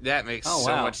episode. That makes Oh,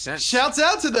 so wow. much sense. Shouts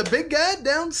out to the big guy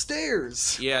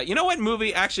downstairs. Yeah, you know what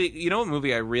movie? Actually, you know what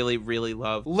movie I really, really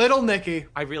love? Little Nicky.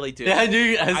 I really do. Yeah, I knew.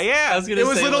 yeah. I was gonna It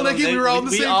was say Little Nicky, we were all on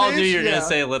the we same all page? knew you were Yeah. gonna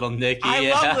say Little Nicky. I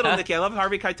yeah. love Little Nicky. I love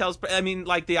Harvey Keitel's. I mean,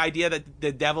 like the idea that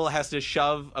the devil has to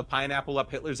shove a pineapple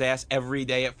up Hitler's ass every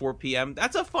day at 4 p.m.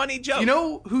 That's a funny joke. You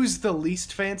know who's the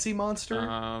least fancy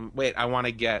monster? Wait, I want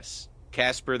to guess.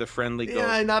 Casper the Friendly Ghost.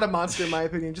 Yeah, not a monster in my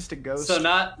opinion, just a ghost. So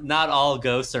not all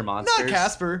ghosts are monsters. Not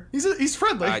Casper. He's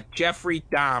friendly. Jeffrey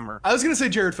Dahmer. I was gonna say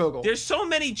Jared Fogle. There's so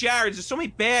many Jareds. There's so many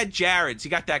bad Jareds.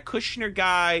 You got that Kushner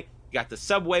guy. You got the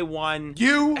Subway one.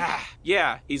 You.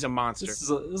 Yeah, he's a monster. Here's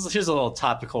a little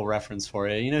topical reference for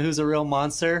you. You know who's a real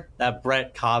monster? That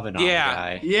Brett Kavanaugh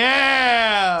guy.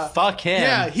 Yeah. Fuck him.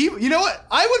 Yeah, you know what?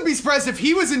 I wouldn't be surprised if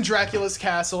he was in Dracula's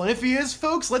castle, and if he is,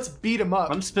 folks, let's beat him up.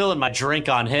 I'm spilling my drink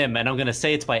on him, and I'm gonna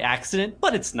say it's by accident,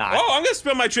 but it's not. Oh, I'm gonna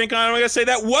spill my drink on him. I'm gonna say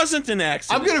that wasn't an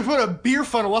accident. I'm gonna put a beer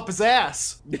funnel up his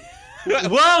ass.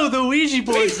 Whoa, the Ouija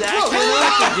board's acting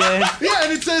up again. Yeah,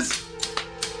 and it says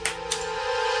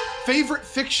favorite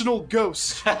fictional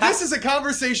ghost. This is a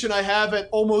conversation I have at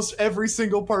almost every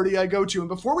single party I go to. And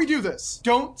before we do this,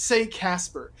 don't say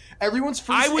Casper. Everyone's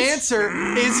first answer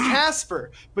is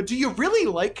Casper. But do you really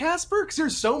like Casper? Because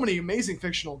there's so many amazing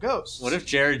fictional ghosts. What if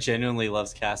Jared genuinely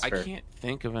loves Casper? I can't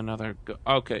think of another.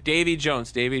 Okay, Davy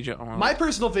Jones. My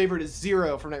personal favorite is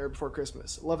Zero from Nightmare Before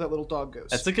Christmas. I love that little dog ghost.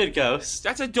 That's a good ghost.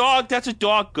 That's a dog. That's a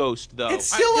dog ghost, though. It's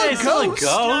still a it's still a ghost.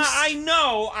 ghost. Nah,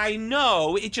 I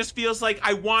know. It just feels like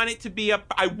I wanted it to be a.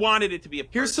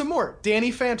 Here's some more. Danny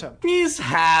Phantom. He's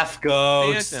half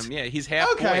ghost. Phantom. Yeah, he's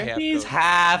half Okay. boy, half He's ghost.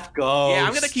 half ghost. Yeah,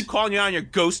 I'm gonna keep calling you on your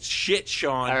ghost shit,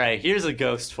 Sean. All right, here's a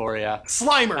ghost for you.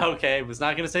 Slimer. Okay, was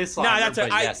not gonna say Slimer, No, that's but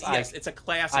yes, it's a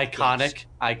classic.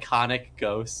 iconic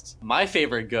ghost. My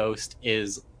favorite ghost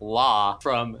is Law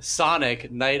from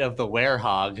Sonic Night of the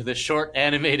Werehog, the short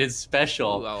animated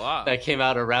special Ooh la la. that came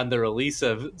out around the release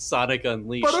of Sonic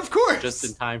Unleashed. But of course. just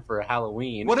in time for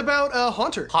Halloween. What about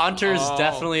Haunter? Haunter's Oh.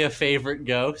 definitely a favorite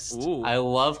ghost. Ooh. I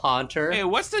love Haunter. Hey,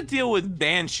 what's the deal with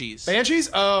banshees?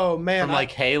 Banshees? Oh, man. From like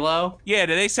Halo. Yeah,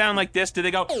 do they sound like this? Do they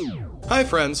go? Hi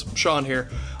friends, Sean here.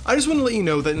 I just want to let you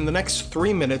know that in the next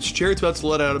 3 minutes, Jared's about to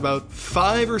let out about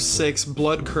 5 or 6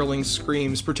 blood-curdling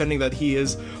screams pretending that he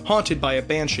is haunted by a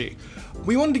banshee.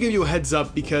 We wanted to give you a heads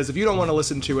up because if you don't want to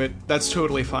listen to it, that's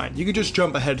totally fine. You can just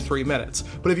jump ahead 3 minutes.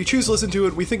 But if you choose to listen to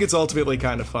it, we think it's ultimately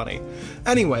kind of funny.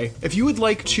 Anyway, if you would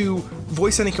like to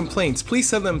voice any complaints, please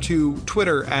send them to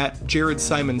Twitter at Jared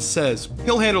Simon Says.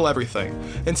 He'll handle everything.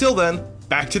 Until then,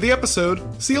 back to the episode.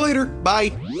 See you later.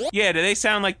 Bye. Yeah, do they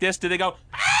sound like this? Do they go?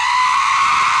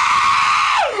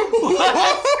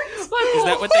 Is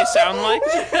that what they sound like?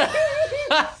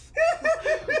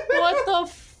 What the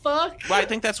fuck? Well, I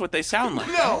think that's what they sound like.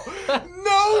 No.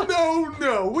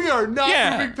 We are not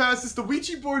Yeah. moving past this. The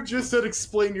Ouija board just said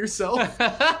explain yourself.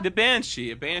 The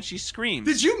banshee, a banshee screams.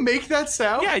 Did you make that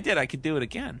sound? Yeah, I did. I could do it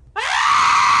again.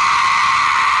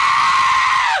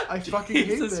 I fucking hate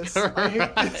Jesus this. I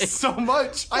hate Christ. this so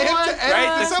much. I have to edit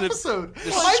Right, this that's the- episode.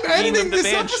 The I'm scream editing of the this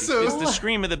banshee. episode. It's the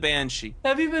scream of the banshee.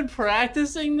 Have you been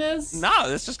practicing this? No,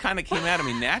 this just kind of came out of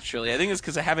me naturally. I think it's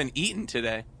because I haven't eaten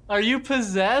today. Are you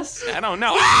possessed? I don't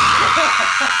know.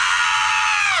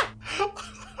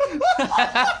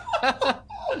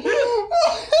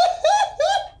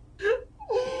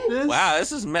 Wow,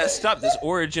 this is messed up. This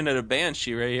origin of the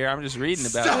banshee right here. I'm just reading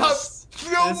about Stop. this.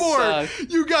 No This more. sucks.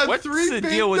 You got What's 3 the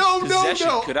big. deal with no, possession?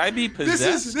 no, no. Could I be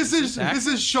possessed? This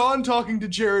is Sean talking to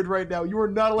Jared right now. You are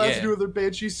not allowed to Yeah. do another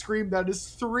Banshee scream. That is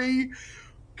 3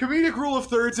 comedic rule of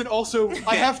thirds, and also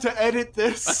I have to edit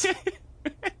this.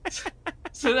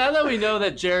 So now that we know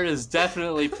that Jared is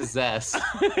definitely possessed,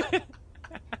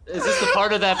 is this the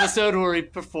part of the episode where we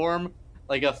perform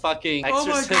like a fucking Oh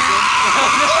my exorcism?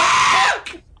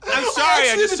 I'm sorry, I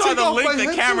actually just had to saw take the off link my that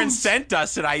Cameron headphones. sent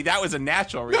us, and that was a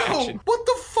natural No, reaction. what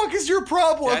the fuck is your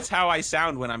problem? That's how I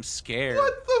sound when I'm scared.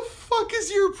 What the fuck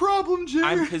is your problem, Jared?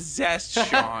 I'm possessed,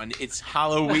 Sean. It's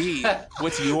Halloween.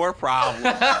 What's your problem?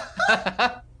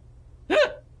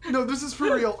 No, this is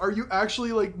for real. Are you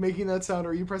actually like making that sound,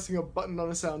 or are you pressing a button on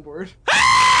a soundboard? I'm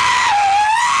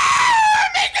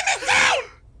making the sound!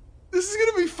 This is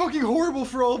gonna be fucking horrible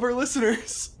for all of our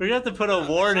listeners. We're gonna have to put a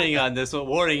warning on this one.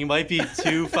 Warning, it might be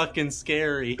too fucking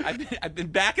scary. I've been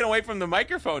backing away from the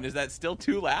microphone. Is that still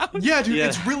too loud? Yeah, dude, Yeah.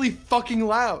 it's really fucking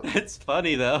loud. It's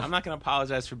funny though. I'm not going to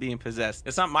apologize for being possessed.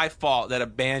 It's not my fault that a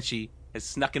banshee has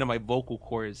snuck into my vocal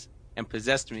cords and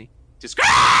possessed me. Just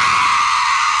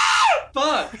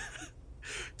Fuck.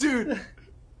 Dude,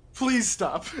 please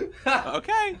stop.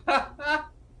 okay.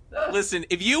 Listen,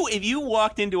 if you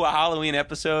walked into a Halloween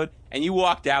episode and you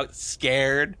walked out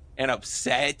scared and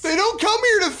upset, They don't come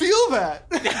here to feel that.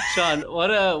 Sean,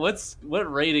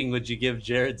 what rating would you give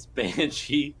Jared's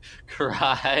banshee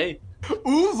cry?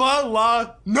 Ooh la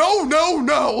la. No, no,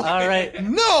 no. All right.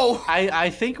 No.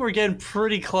 I think we're getting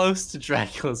pretty close to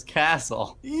Dracula's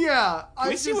castle. Yeah. can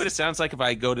we see what it sounds like if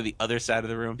I go to the other side of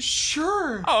the room?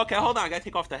 Sure. Oh, okay, hold on. I gotta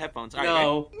take off the headphones. All right, ready?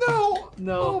 No. No.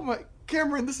 No. Oh my.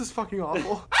 Cameron, this is fucking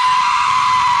awful.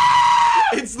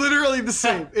 It's literally the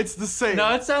same. It's the same.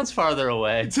 No, it sounds farther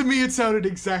away. To me, it sounded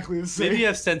exactly the same. Maybe you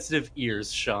have sensitive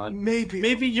ears, Sean. Maybe.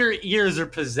 Maybe your ears are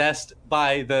possessed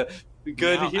by the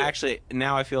good. Actually,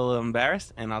 now I feel a little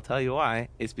embarrassed, and I'll tell you why.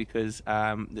 It's because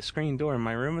the screen door in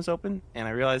my room is open, and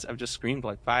I realize I've just screamed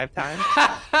like 5 times,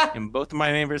 and both of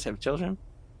my neighbors have children,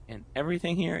 and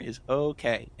everything here is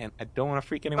okay, and I don't want to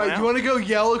freak anyone Do out. you want to go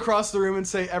yell across the room and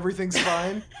say everything's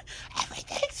fine?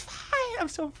 Everything's fine. I'm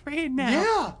so afraid now.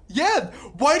 Yeah. Yeah.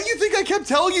 Why do you think I kept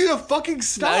telling you to fucking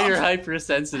stop? Now you're I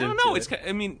hypersensitive. don't know. to It's. it.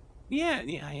 I mean, yeah,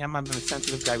 I am. I'm a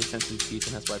sensitive guy with sensitive teeth,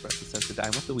 and that's why I brush with sensitive dime.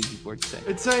 What's the Ouija board say?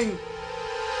 It's saying,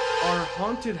 are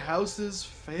haunted houses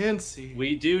fancy?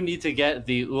 We do need to get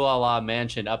the Ooh La La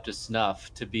mansion up to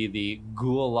snuff to be the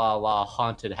Ghoul La La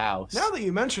haunted house. Now that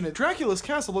you mention it, Dracula's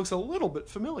castle looks a little bit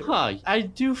familiar. Huh, I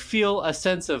do feel a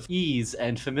sense of ease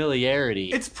and familiarity.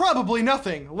 It's probably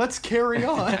nothing. Let's carry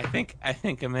on. I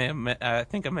think I may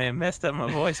have messed up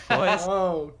my voice, boys.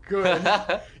 Oh,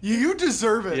 good. You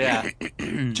deserve it. Yeah.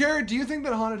 Jared, do you think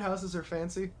that haunted houses are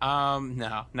fancy?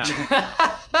 No.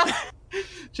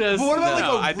 Just But what about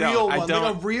No, I like a don't. real I one, don't.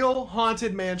 like a real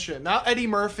haunted mansion, not Eddie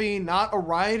Murphy, not a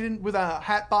ride with a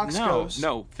hatbox ghost.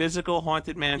 No, physical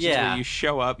haunted mansions Yeah. where you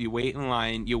show up, you wait in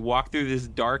line, you walk through this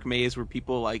dark maze where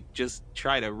people like just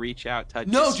try to reach out, touch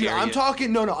you, No, dude, scare I'm you.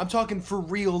 talking. No, I'm talking for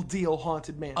real deal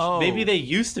haunted mansion. Oh, maybe they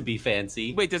used to be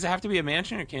fancy. Wait, does it have to be a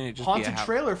mansion or can it just be a haunted house?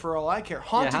 trailer for all I care. Yeah,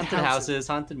 Haunted, haunted houses,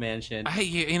 haunted mansion.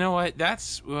 You know what?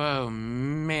 That's oh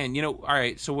man. You know, all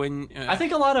right. So when I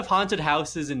think a lot of haunted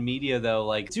houses in media, though,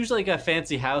 like it's usually like a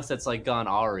fancy house that's like gone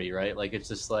awry, right? Like it's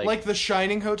just like the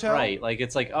Shining Hotel. right, like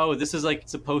it's like, oh, this is like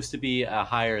supposed to be a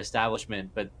higher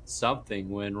establishment, but something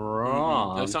went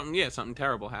wrong. No, something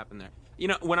terrible happened there. You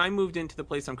know, when I moved into the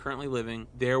place I'm currently living,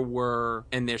 there were,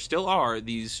 and there still are,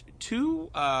 these 2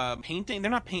 painting. They're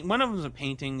not paint. One of them is a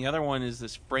painting. The other one is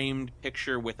this framed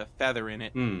picture with a feather in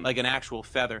it, like an actual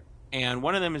feather. And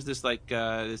one of them is this like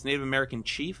this Native American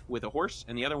chief with a horse,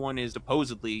 and the other one is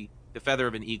supposedly the feather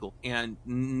of an eagle. And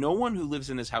no one who lives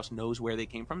in this house knows where they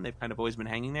came from. They've kind of always been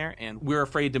hanging there, and we're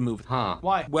afraid to move. Huh.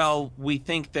 Why? Well, we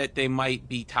think that they might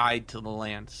be tied to the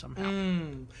land somehow.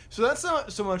 So that's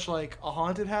not so much like a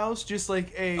haunted house, just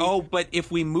like a. Oh, but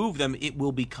if we move them, it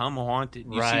will become haunted.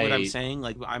 You see what I'm Right. saying?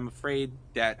 Like, I'm afraid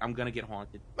that I'm going to get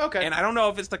haunted. Okay. And I don't know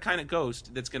if it's the kind of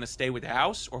ghost that's going to stay with the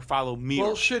house or follow me.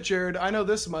 Well, around. shit, Jared. I know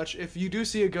this much. If you do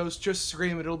see a ghost, just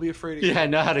scream. It'll be afraid of you. Yeah, I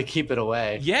know how to keep it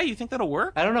away. Yeah, you think that'll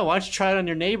work? I don't know. Why don't you try it on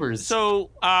your neighbors? So,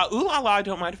 ooh la la,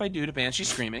 don't mind if I do to Banshee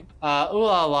screaming. Ooh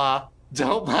la la.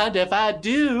 Don't mind if I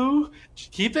do.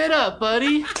 Keep it up,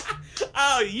 buddy.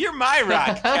 Oh, you're my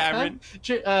rock, Cameron.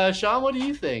 Sean, what do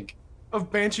you think? Of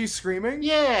Banshee screaming?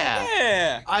 Yeah.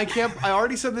 Yeah. I can't. I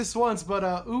already said this once, but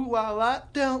ooh la la,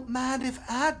 don't mind if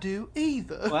I do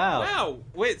either. Wow. Wow.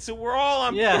 Wait, so we're all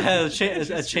on. Yeah, a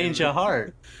change of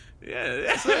heart.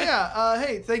 Yeah. So yeah,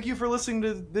 hey, thank you for listening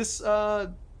to this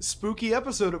spooky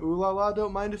episode of Ooh La La,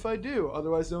 Don't Mind If I Do,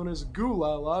 otherwise known as Goo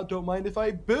La La, Don't Mind If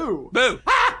I Boo. Boo!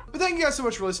 But thank you guys so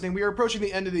much for listening. We are approaching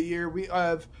the end of the year. We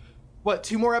have,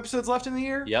 2 more episodes left in the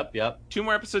year? Yep. 2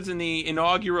 more episodes in the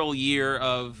inaugural year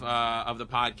of the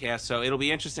podcast, so it'll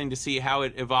be interesting to see how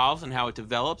it evolves and how it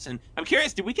develops. And I'm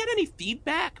curious, did we get any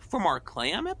feedback from our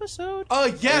clam episode?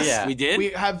 Yes. Yeah. We did?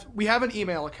 We have an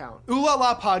email account,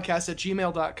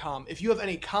 oolalapodcast@gmail.com. If you have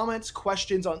any comments,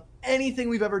 questions on anything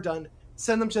we've ever done,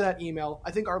 send them to that email.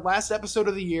 I think our last episode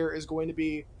of the year is going to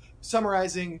be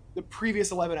summarizing the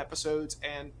previous 11 episodes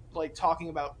and talking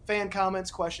about fan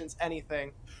comments, questions,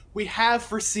 anything. We have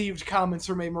received comments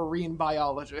from a marine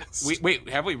biologist. Wait,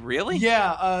 have we really?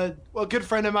 Yeah, a good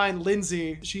friend of mine,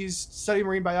 Lindsay, she's studying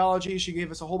marine biology. She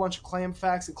gave us a whole bunch of clam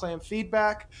facts and clam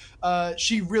feedback.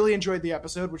 She really enjoyed the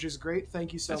episode, which is great.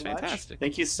 Thank you so That's much. fantastic.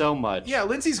 Thank you so much. Yeah,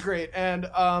 Lindsay's great, and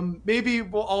maybe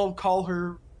I'll call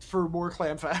her for more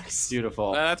clam facts.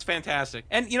 Beautiful. That's fantastic.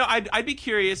 And, I'd be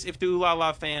curious if the Ooh La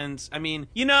La fans, in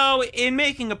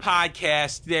making a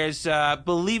podcast, there's,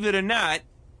 believe it or not,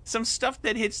 some stuff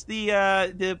that hits the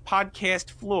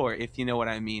podcast floor, if you know what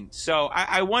I mean. So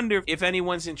I wonder if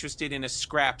anyone's interested in a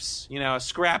scraps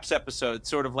episode,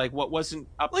 sort of like what wasn't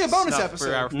up Like a to bonus snuff episode.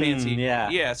 for our fancy.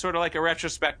 Yeah. Sort of like a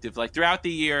retrospective, like throughout the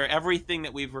year, everything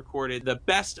that we've recorded, the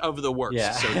best of the worst.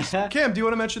 Yeah. So to speak. Cam, do you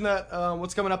want to mention that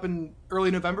what's coming up in early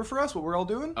November for us, what we're all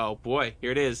doing? Oh boy, here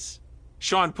it is.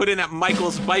 Sean, put in that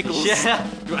Michaels Yeah.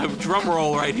 drum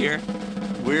roll right here.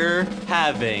 We're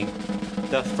having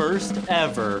the first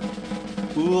ever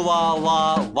Ooh La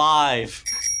La Live.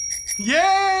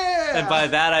 Yeah! And by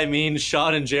that I mean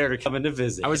Sean and Jared are coming to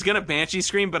visit. I was gonna Banshee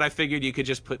scream, but I figured you could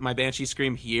just put my Banshee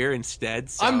scream here instead.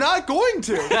 So. I'm not going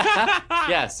to.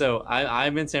 Yeah, so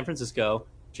I'm in San Francisco,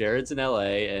 Jared's in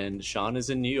LA, and Sean is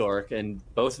in New York, and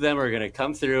both of them are going to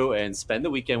come through and spend the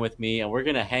weekend with me, and we're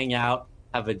going to hang out,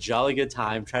 have a jolly good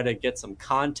time, try to get some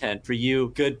content for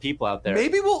you good people out there.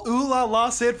 Maybe we'll Ooh La La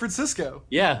San Francisco.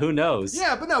 Yeah, who knows?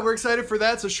 Yeah, but no, we're excited for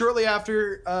that. So shortly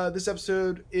after this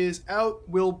episode is out,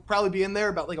 we'll probably be in there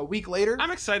about a week later.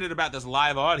 I'm excited about this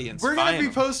live audience. We're going to be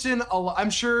finally. posting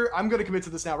I'm going to commit to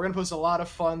this now. We're going to post a lot of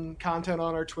fun content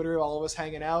on our Twitter, all of us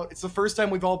hanging out. It's the first time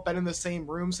we've all been in the same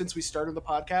room since we started the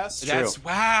podcast. That's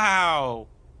wow.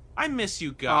 I miss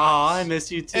you guys. Aw, I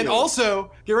miss you too. And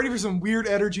also, get ready for some weird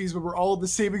energies when we're all in the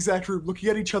same exact room looking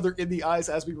at each other in the eyes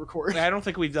as we record. I don't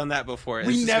think we've done that before. This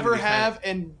We is never gonna be have,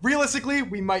 and realistically,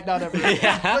 we might not ever.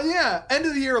 Yeah. But yeah, end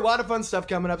of the year, a lot of fun stuff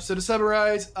coming up. So to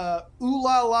summarize, ooh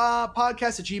la la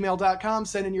podcast@gmail.com.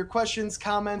 Send in your questions,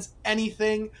 comments,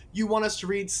 anything you want us to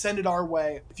read, send it our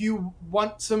way. If you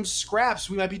want some scraps,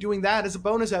 we might be doing that as a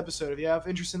bonus episode. If you have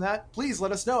interest in that, please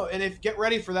let us know. And get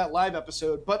ready for that live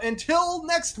episode. But until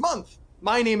next month,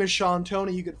 my name is Sean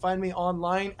Tony. You can find me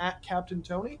online at Captain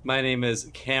Tony. My name is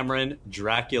Cameron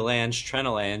Draculange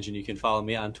Trenelange, and you can follow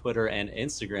me on Twitter and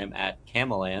Instagram at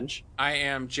Camelange. I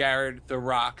am Jared the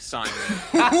Rock Simon.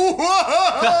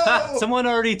 Whoa! Someone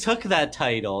already took that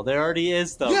title. There already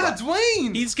is the Yeah,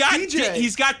 Dwayne. He's got DJ.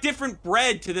 he's got different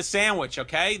bread to the sandwich.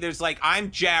 Okay, there's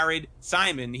I'm Jared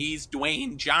Simon. He's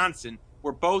Dwayne Johnson.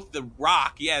 We're both the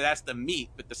Rock. Yeah, that's the meat,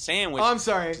 but the sandwich Oh, I'm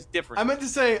sorry. is different. I meant to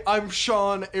say I'm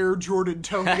Sean Air Jordan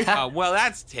Tony. Well,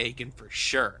 that's taken for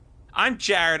sure. I'm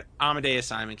Jared Amadeus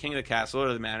Simon, King of the Castle, Lord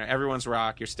of the Manor, everyone's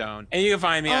rock, you're stone. And you can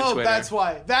find me on Oh, Twitter. that's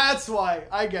why. That's why.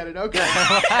 I get it. Okay.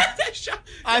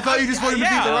 I thought you just wanted to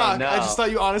beat The Rock. No. I just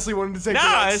thought you honestly wanted to take The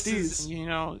No, Rock's this is, steez.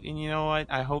 you know what?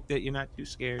 I hope that you're not too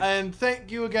scared. And thank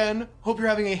you again. Hope you're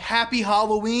having a happy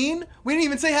Halloween. We didn't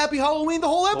even say happy Halloween the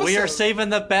whole episode. We are saving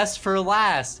the best for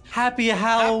last. Happy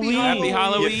Halloween. Happy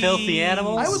Halloween. You filthy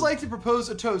animals. I would like to propose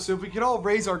a toast, so if we could all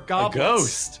raise our goblets.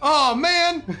 ghost. Oh,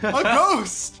 man. A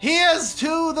ghost. Here's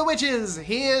to the witches.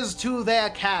 Here's to their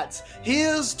cats.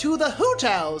 Here's to the hoot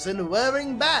owls and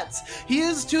whirring bats.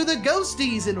 Here's to the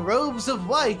ghosties in robes of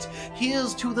white.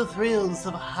 Here's to the thrills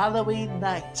of Halloween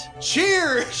night.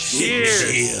 Cheers!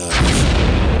 Cheers!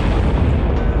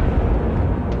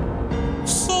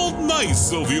 So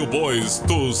nice of you boys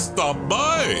to stop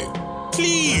by.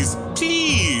 Please,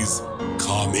 please,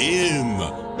 come in.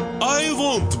 I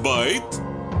won't bite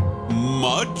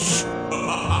much.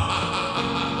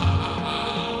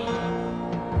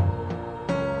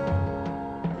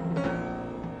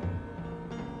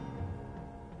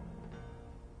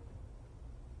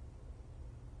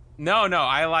 No,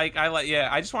 yeah,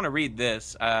 I just want to read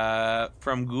this.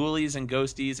 From ghoulies and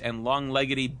ghosties and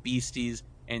long-leggedy beasties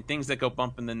and things that go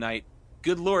bump in the night.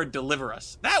 Good Lord, deliver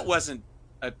us. That wasn't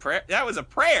a prayer. That was a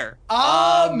prayer.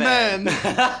 Amen.